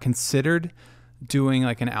either considered doing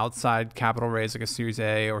like an outside capital raise, like a Series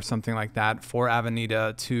A or something like that for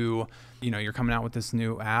Avenida to, you're coming out with this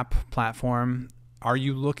new app platform. Are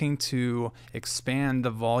you looking to expand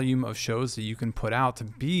the volume of shows that you can put out to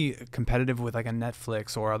be competitive with like a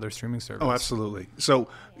Netflix or other streaming service? Oh, absolutely. So,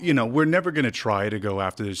 we're never going to try to go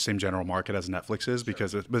after the same general market as Netflix is,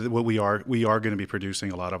 because but what we are going to be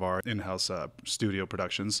producing a lot of our in-house studio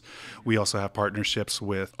productions. We also have partnerships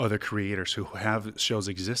with other creators who have shows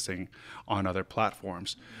existing on other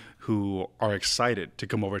platforms, who are excited to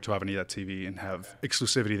come over to Avenida TV and have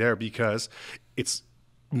exclusivity there because it's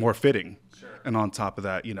more fitting. And on top of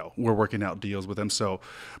that, we're working out deals with them. So,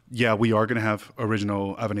 yeah, we are going to have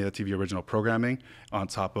original Avenida TV original programming on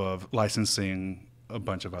top of licensing a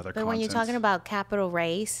bunch of other content. But when you're talking about capital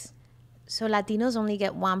raise, so Latinos only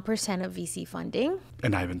get 1% of VC funding.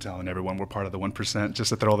 And I've been telling everyone we're part of the 1% just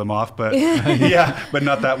to throw them off. But yeah, but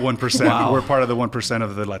not that 1%. Wow. We're part of the 1%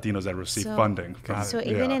 of the Latinos that receive funding. So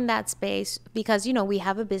even in that space, because, we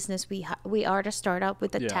have a business, we are a startup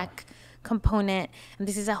with a tech component, and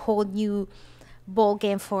this is a whole new bowl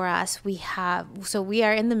game for us. We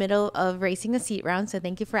are in the middle of raising a seed round, so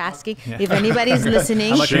thank you for asking. If anybody's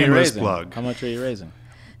listening. How much are you raising? Plug. How much are you raising?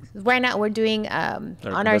 Right now we're doing on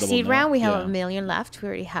our seed round, we have $1 million left. We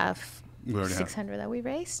already have 600 that we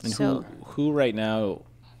raised. And who right now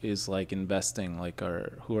is like investing? Like,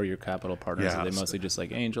 who are your capital partners? Yeah, Are they mostly just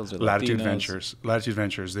like angels or Latitude Latinos? Ventures. Latitude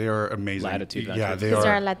Ventures. They are amazing. Latitude Yeah, Ventures. they Because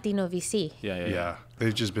they're a are. Latino VC. Yeah,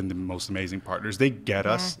 they've just been the most amazing partners. They get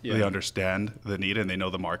us. Yeah. They understand the need and they know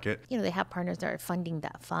the market. You know, they have partners that are funding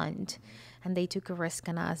that fund, and they took a risk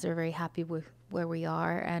on us. They're very happy with where we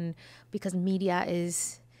are, and because media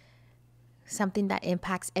is something that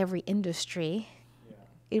impacts every industry.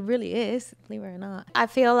 It really is, believe it or not. I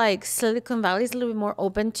feel like Silicon Valley is a little bit more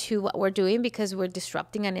open to what we're doing because we're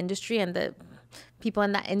disrupting an industry, and the people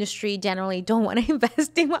in that industry generally don't want to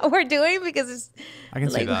invest in what we're doing because it's I can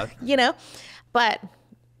see that. you know, but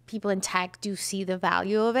people in tech do see the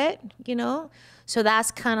value of it, you know? So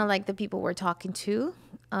that's kind of like the people we're talking to,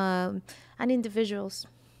 and individuals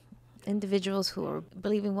who are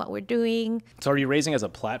believing what we're doing. So are you raising as a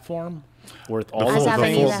platform worth all The of full, the As the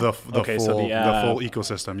things? Avenida. full, the Okay, full, so the app. full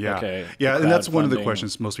ecosystem. Yeah. Okay. Yeah. The And that's one of the crowdfunding.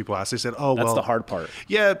 questions most people ask. They said, oh, That's well. the hard part.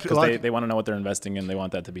 Yeah. a Because lot- they want to know what they're investing in. They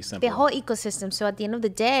want that to be simple. The whole ecosystem. So at the end of the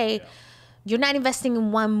day, you're not investing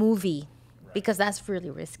in one movie because that's really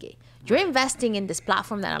risky. You're investing in this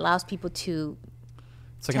platform that allows people to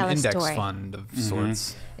It's like tell an a index story. fund of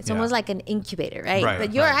sorts. It's almost like an incubator, right? Right,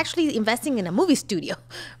 But you're right. actually investing in a movie studio,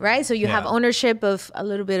 right? So you have Yeah. ownership of a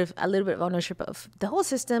little bit of ownership of the whole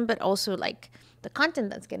system, but also like the content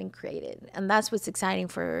that's getting created, and that's what's exciting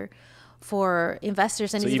for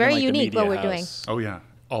investors. And So it's even very like the unique what media we're doing. house, Oh, yeah.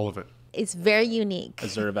 All of it. It's very unique.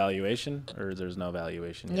 Is there a valuation or there's no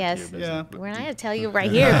valuation? yet to Yes. your business? Yeah. We're not gonna tell you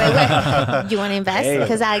right here, but you want to invest Hey.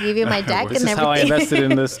 because I'll give you my deck This and is how I everything. invested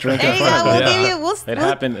in this drink There in you front go. of We'll us. give you. It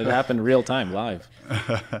happened. It happened real time, live.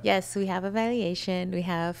 Yes, we have a valuation. We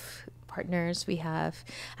have partners. We have.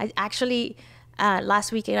 I actually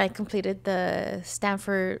last weekend I completed the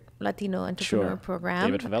Stanford Latino Entrepreneur Sure. Program.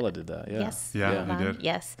 David Favela did that. Yeah. Yes. Yeah, he did.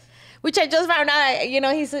 Yes. Which I just found out. You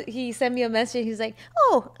know, he sent me a message. He's like,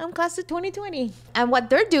 "Oh, I'm class of 2020," and what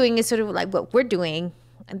they're doing is sort of like what we're doing.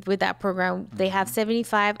 And with that program, they have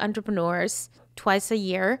 75 entrepreneurs twice a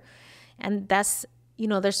year, and that's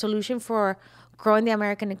their solution for growing the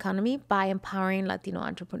American economy by empowering Latino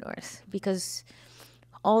entrepreneurs. Because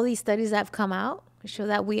all these studies that have come out show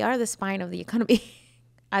that we are the spine of the economy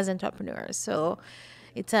as entrepreneurs. So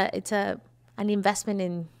it's an investment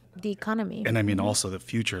in the economy. And I mean, also the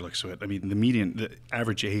future looks to it. I mean, the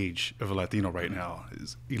average age of a Latino right now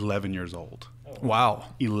is 11 years old. Wow.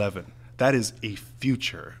 11. That is a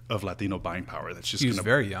future of Latino buying power. That's just He going was to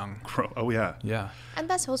very young. grow. Oh, yeah. Yeah. And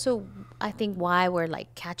that's also, I think, why we're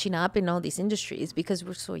like catching up in all these industries, because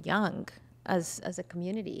we're so young as a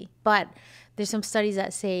community. But there's some studies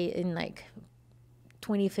that say in like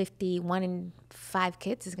 2050, 1 in 5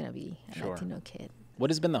 kids is going to be a Sure. Latino kid. What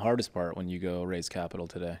has been the hardest part when you go raise capital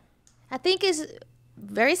today? I think is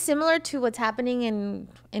very similar to what's happening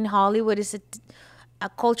in Hollywood. Is a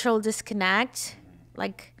cultural disconnect,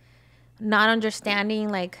 like not understanding,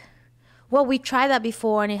 like, well, we tried that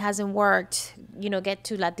before and it hasn't worked. Get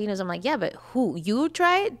to Latinos. I'm like, yeah, but who? You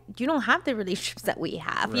tried? You don't have the relationships that we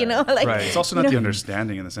have. Like Right. It's also not the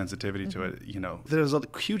understanding and the sensitivity to it. There's a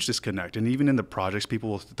huge disconnect. And even in the projects, people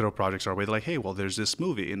will throw projects our way. They're like, hey, well, there's this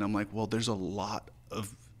movie. And I'm like, well, there's a lot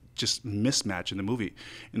of just mismatch in the movie.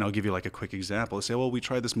 And I'll give you like a quick example. They say, well, we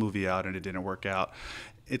tried this movie out and it didn't work out.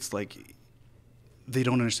 It's like, they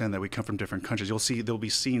don't understand that we come from different countries. You'll see there'll be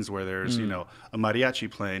scenes where there's, a mariachi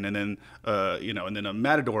playing and then, and then a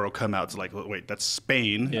matador will come out. It's like, wait, that's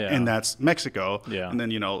Spain Yeah. and that's Mexico. Yeah. And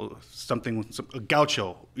then, a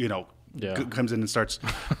gaucho, Yeah. comes in and starts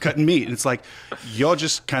cutting meat. And it's like, y'all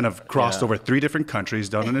just kind of crossed Yeah. over 3 different countries,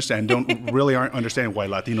 don't understand, aren't understing why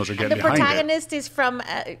Latinos are the getting behind it. protagonist is from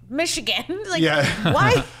Michigan. Like, Yeah.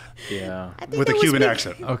 why? Yeah. I think With a they would Cuban speak-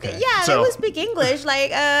 accent. Okay. Yeah, So- they would speak English,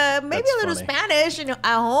 like maybe That's a little funny. Spanish,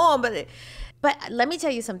 at home. But let me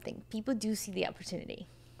tell you something. People do see the opportunity.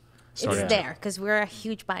 It's Yeah. there because we're a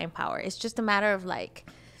huge buying power. It's just a matter of like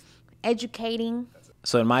educating.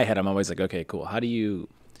 So in my head, I'm always like, okay, cool. How do you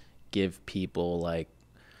give people like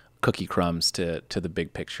cookie crumbs to the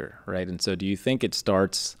big picture, right? And so do you think it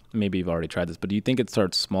starts, maybe you've already tried this, but do you think it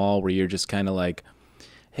starts small where you're just kind of like,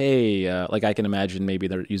 hey, like I can imagine maybe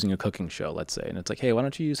they're using a cooking show, let's say, and it's like, hey, why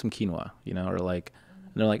don't you use some quinoa, or like,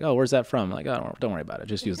 and they're like, oh, where's that from? I'm like, oh, don't worry about it.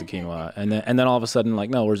 Just use the quinoa. And then all of a sudden, like,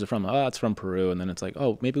 no, where's it from? Oh, it's from Peru. And then it's like,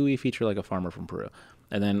 oh, maybe we feature like a farmer from Peru.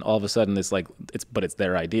 And then all of a sudden it's like, it's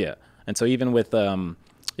their idea. And so even with,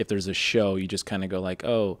 if there's a show, you just kind of go like,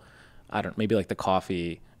 oh, maybe like the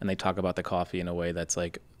coffee, and they talk about the coffee in a way that's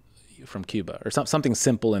like from Cuba or something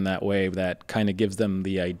simple in that way that kind of gives them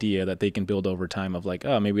the idea that they can build over time of like,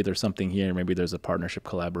 oh, maybe there's something here. Maybe there's a partnership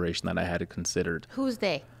collaboration that I hadn't considered. Who's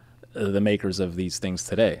they? the makers of these things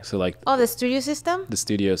today. So like Oh, the studio system? the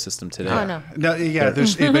studio system today. Oh, no. No, yeah,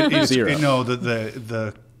 there's Zero. no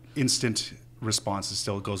the instant response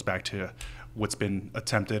still goes back to what's been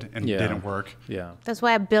attempted and Yeah. didn't work. Yeah. That's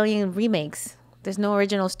why 1 billion remakes. There's no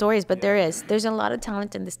original stories, but there is. There's a lot of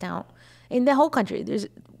talent in this town. In the whole country, there's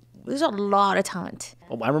a lot of talent.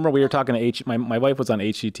 Well, I remember we were talking to my wife was on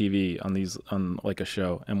HGTV on like a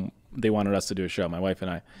show, and they wanted us to do a show, my wife and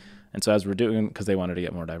I. And so as we're doing, because they wanted to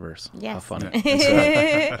get more diverse. Yes. How funny. And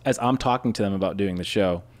so, as I'm talking to them about doing the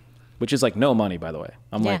show, which is like no money, by the way.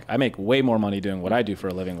 I'm Yeah. like, I make way more money doing what I do for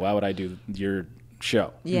a living. Why would I do your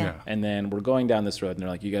show? Yeah. And then we're going down this road, and they're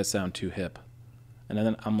like, you guys sound too hip. And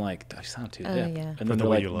then I'm like, do I sound too hip? yeah. And From then the they're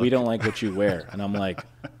way like, you we look. don't like what you wear. And I'm like,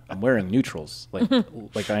 I'm wearing neutrals,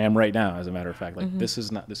 like I am right now, as a matter of fact. Like this is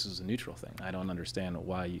a neutral thing. I don't understand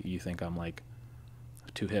why you think I'm like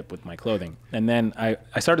too hip with my clothing. And then I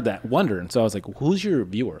started that wonder, and so I was like, who's your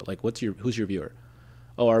viewer? Like, who's your viewer?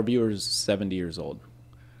 Oh, our viewer's 70 years old.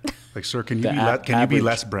 Like, sir, can you The can you be average-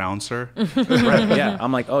 less brown, sir? Right? Yeah.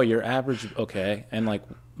 I'm like, oh, you're average, okay, and like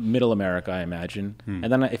middle America, I imagine.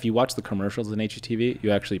 And then if you watch the commercials in HGTV,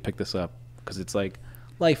 you actually pick this up because it's like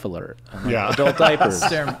Life Alert, and like Yeah. adult diapers.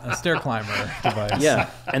 A stair climber device. Yeah.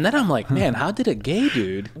 And then I'm like, man, how did a gay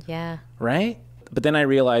dude, Yeah. right? But then I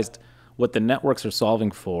realized what the networks are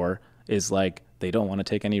solving for is like they don't want to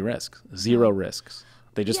take any risks, zero risks.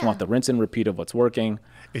 They just Yeah. want the rinse and repeat of what's working.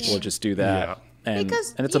 We'll just do that. Yeah. And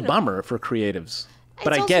Because, it's a you know, bummer for creatives.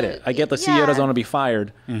 But it's I get also- it. I get the CEO yeah. doesn't want to be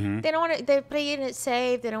fired, They don't want to. They're playing it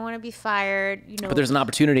safe. They don't want to be fired. You know. but there's an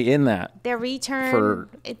opportunity in that their return for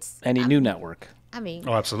it's any new network I mean,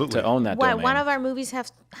 Oh, absolutely. to own that what domain. one of our movies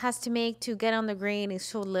has to make to get on the green is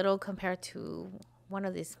so little compared to one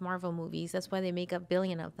of these Marvel movies. That's why they make 1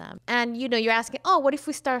 billion of them. And you know, you're asking, oh, what if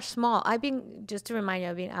we start small? Just to remind you,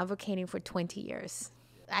 I've been advocating for 20 years.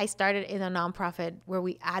 I started in a nonprofit where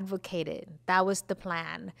we advocated. That was the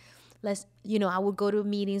plan. I would go to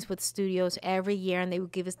meetings with studios every year, and they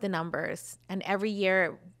would give us the numbers. And every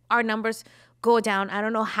year, our numbers go down. I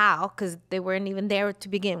don't know how, because they weren't even there to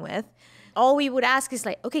begin with. All we would ask is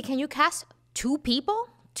like, okay, can you cast 2 people,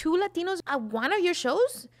 2 Latinos at one of your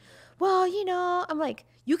shows? Well, I'm like,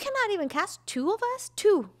 you cannot even cast 2 of us?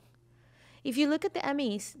 2. If you look at the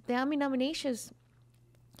Emmys, the Emmy nominations,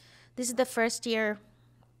 this is the first year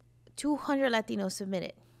 200 Latinos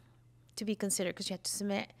submitted to be considered, because you had to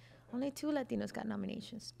submit. Only 2 Latinos got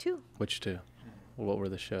nominations. 2. Which two? What were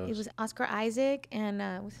the shows? It was Oscar Isaac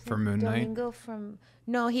and what's his For name? Moon Knight? Domingo from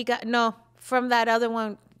that other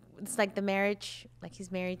one. It's like the marriage, like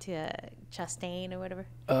he's married to Chastain or whatever.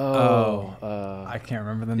 I can't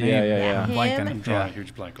remember the name. yeah. I'm Him. blanking. Drawing a Yeah.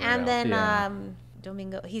 huge blank. And then Yeah.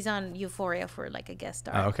 Domingo, he's on Euphoria for like a guest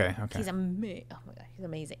star. Oh, okay. He's amazing. Oh my god, he's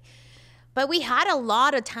amazing. But we had a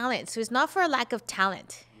lot of talent, so it's not for a lack of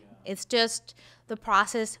talent. It's just the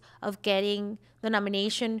process of getting the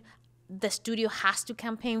nomination. The studio has to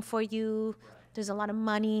campaign for you. There's a lot of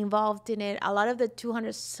money involved in it. A lot of the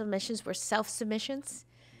 200 submissions were self-submissions,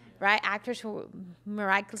 right? Actors who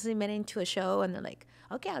miraculously made it into a show, and they're like,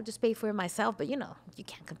 okay, I'll just pay for it myself. But you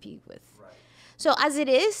can't compete with. So as it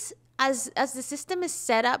is, as the system is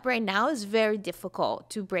set up right now, it's very difficult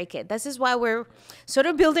to break it. This is why we're sort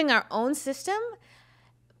of building our own system.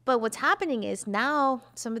 But what's happening is now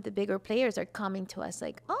some of the bigger players are coming to us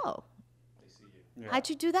like, oh, how'd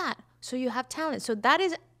you do that? So you have talent. So that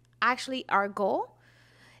is actually our goal,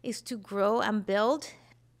 is to grow and build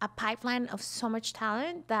a pipeline of so much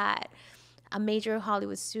talent that a major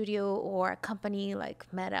Hollywood studio or a company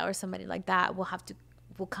like Meta or somebody like that will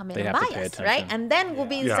come in They and have buy to pay us, right? attention. And then we'll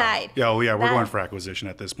be inside. Yeah, we're That- going for acquisition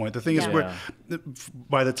at this point. The thing is, Yeah.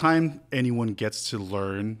 by the time anyone gets to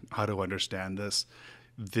learn how to understand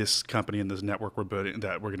this company and this network we're building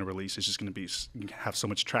that we're going to release is just going to have so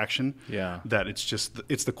much traction. Yeah. That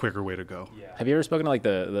it's the quicker way to go. Have you ever spoken to like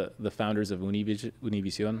the founders of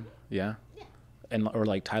Univision? Yeah. And or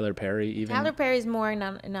like Tyler Perry even Tyler Perry's more in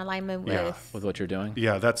alignment with. with what you're doing?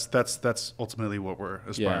 Yeah, that's ultimately what we're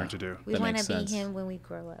aspiring Yeah. to do. We That want makes to be sense. him when we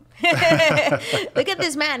grow up. Look at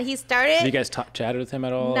this man. He started. Have you guys chatted with him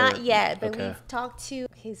at all? Not or- yet, but Okay. we've talked to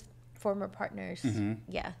his former partners. Mm-hmm.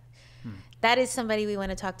 Yeah. That is somebody we want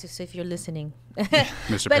to talk to. So if you're listening,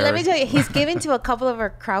 Mr. but let me Perry. tell you, he's given to a couple of our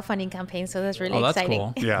crowdfunding campaigns, so that's really Oh, that's exciting.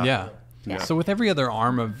 cool. Yeah. Yeah. Yeah. So with every other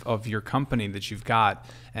arm of your company that you've got,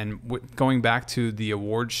 and going back to the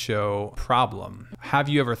award show problem, have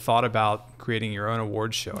you ever thought about creating your own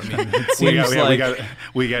award show? I mean, it seems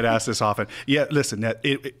we get asked this often. Yeah, listen,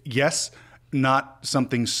 yes, not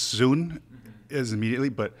something soon as immediately,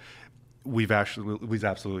 but we've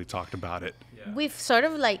absolutely talked about it. We've sort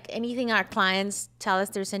of like anything our clients tell us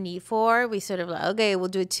there's a need for, we sort of like, okay, we'll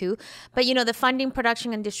do it too. But the funding,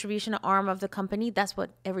 production, and distribution arm of the company, that's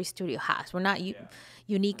what every studio has. We're not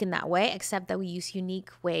unique in that way, except that we use unique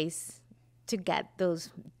ways to get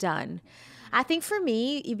those done. I think for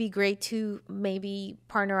me, it'd be great to maybe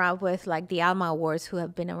partner up with like the Alma Awards, who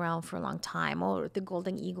have been around for a long time, or the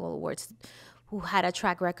Golden Eagle Awards, who had a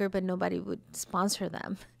track record, but nobody would sponsor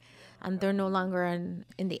them. And they're no longer in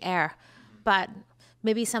the air. But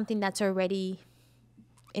maybe something that's already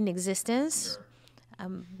in existence,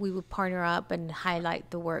 we would partner up and highlight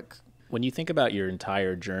the work. When you think about your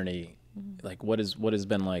entire journey, like what has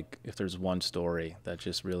been like, if there's one story that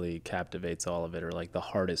just really captivates all of it, or like the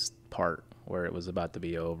hardest part where it was about to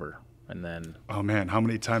be over, and then oh man, how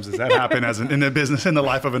many times does that happen in a business, in the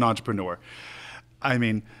life of an entrepreneur? I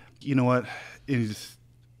mean, you know what?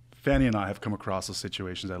 Fanny and I have come across those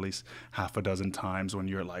situations at least half a dozen times when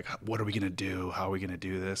you're like, what are we going to do? How are we going to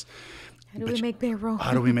do this? How do we make payroll?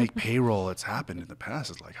 How do we make payroll? It's happened in the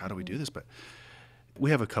past. It's like, how do we do this? But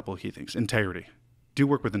we have a couple of key things. Integrity. Do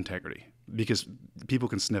work with integrity, because people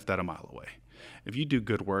can sniff that a mile away. If you do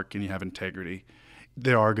good work and you have integrity,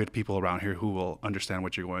 there are good people around here who will understand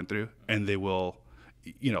what you're going through, and they will,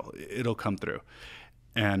 it'll come through.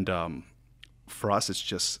 And for us,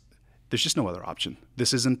 there's just no other option.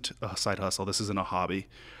 This isn't a side hustle. This isn't a hobby.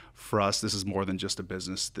 For us, this is more than just a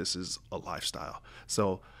business. This is a lifestyle.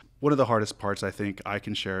 So one of the hardest parts I think I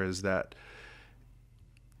can share is that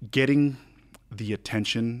getting the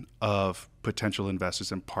attention of potential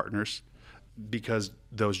investors and partners, because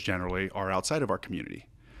those generally are outside of our community.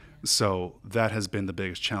 So that has been the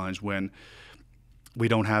biggest challenge. When we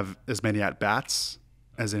don't have as many at-bats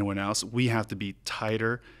as anyone else, we have to be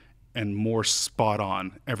tighter and more spot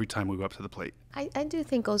on every time we go up to the plate. I do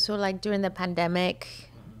think also, like during the pandemic,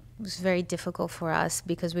 it was very difficult for us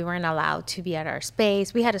because we weren't allowed to be at our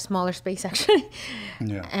space. We had a smaller space actually.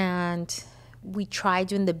 Yeah. And we tried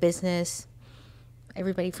doing the business,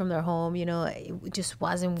 everybody from their home, it just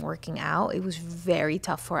wasn't working out. It was very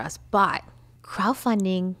tough for us. But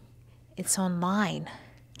crowdfunding, it's online.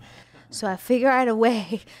 So I figured out a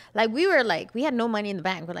way. We had no money in the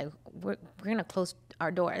bank. We're like, we're going to close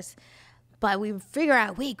our doors. But we figure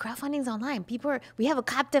out, wait, crowdfunding's online. We have a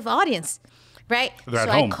captive audience, right? They're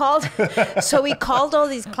at home. So we called all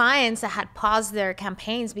these clients that had paused their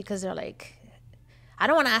campaigns because they're like, I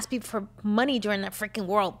don't want to ask people for money during that freaking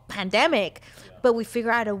world pandemic. But we figure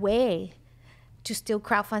out a way to still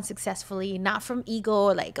crowdfund successfully, not from ego,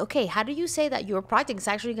 like, okay, how do you say that your project is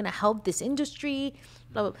actually going to help this industry?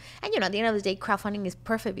 Blah, blah. And, at the end of the day, crowdfunding is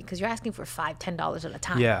perfect because you're asking for $5, $10 at a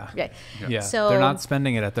time. Yeah. Right? Yeah. So they're not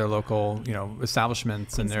spending it at their local,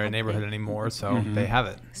 establishments in their neighborhood anymore. So they have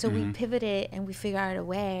it. So we pivoted and we figured out a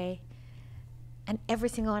way. And every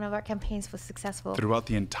single one of our campaigns was successful. Throughout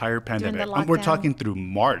the entire pandemic. The We're talking through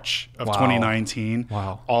March of 2019,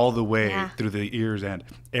 all the way through the year's end.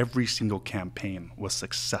 Every single campaign was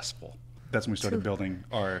successful. That's when we started building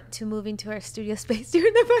our... To moving to our studio space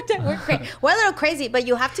during the pandemic. We're a little crazy, but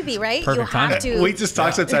you have to be, right? Perfect you have timing. to. We just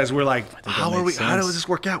talk sometimes. We're like, how does sense. this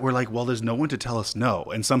work out? We're like, well, there's no one to tell us no.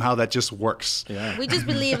 And somehow that just works. Yeah. We just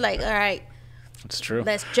believe like, all right, It's true.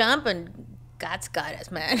 let's jump and God's got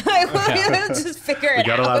us, man. We'll just figure it out. We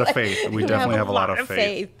got a lot of faith. We definitely have a lot of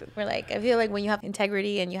faith. We're like, I feel like when you have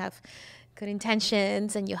integrity and you have good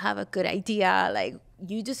intentions and you have a good idea, like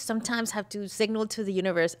you just sometimes have to signal to the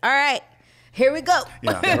universe, all right, here we go.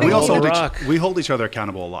 Yeah. We hold each other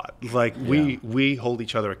accountable a lot. Like we hold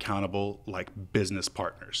each other accountable like business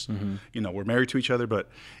partners. We're married to each other, but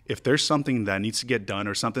if there's something that needs to get done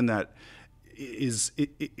or something that is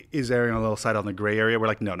erring a little side on the gray area, we're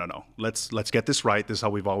like, no. Let's get this right. This is how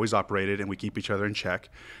we've always operated, and we keep each other in check.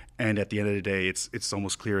 And at the end of the day, it's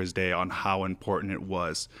almost clear as day on how important it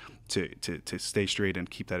was to stay straight and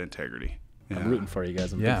keep that integrity. Yeah. I'm rooting for you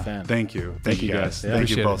guys. I'm a big fan. Thank you. Thank you guys. Yeah. Thank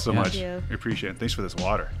you both so Yeah. much. Thank you. I appreciate it. Thanks for this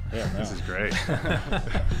water. Yeah, no. This is great.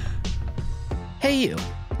 Hey, you.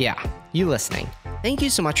 Yeah, you listening. Thank you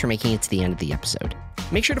so much for making it to the end of the episode.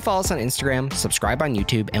 Make sure to follow us on Instagram, subscribe on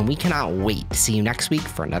YouTube, and we cannot wait to see you next week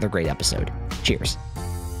for another great episode. Cheers.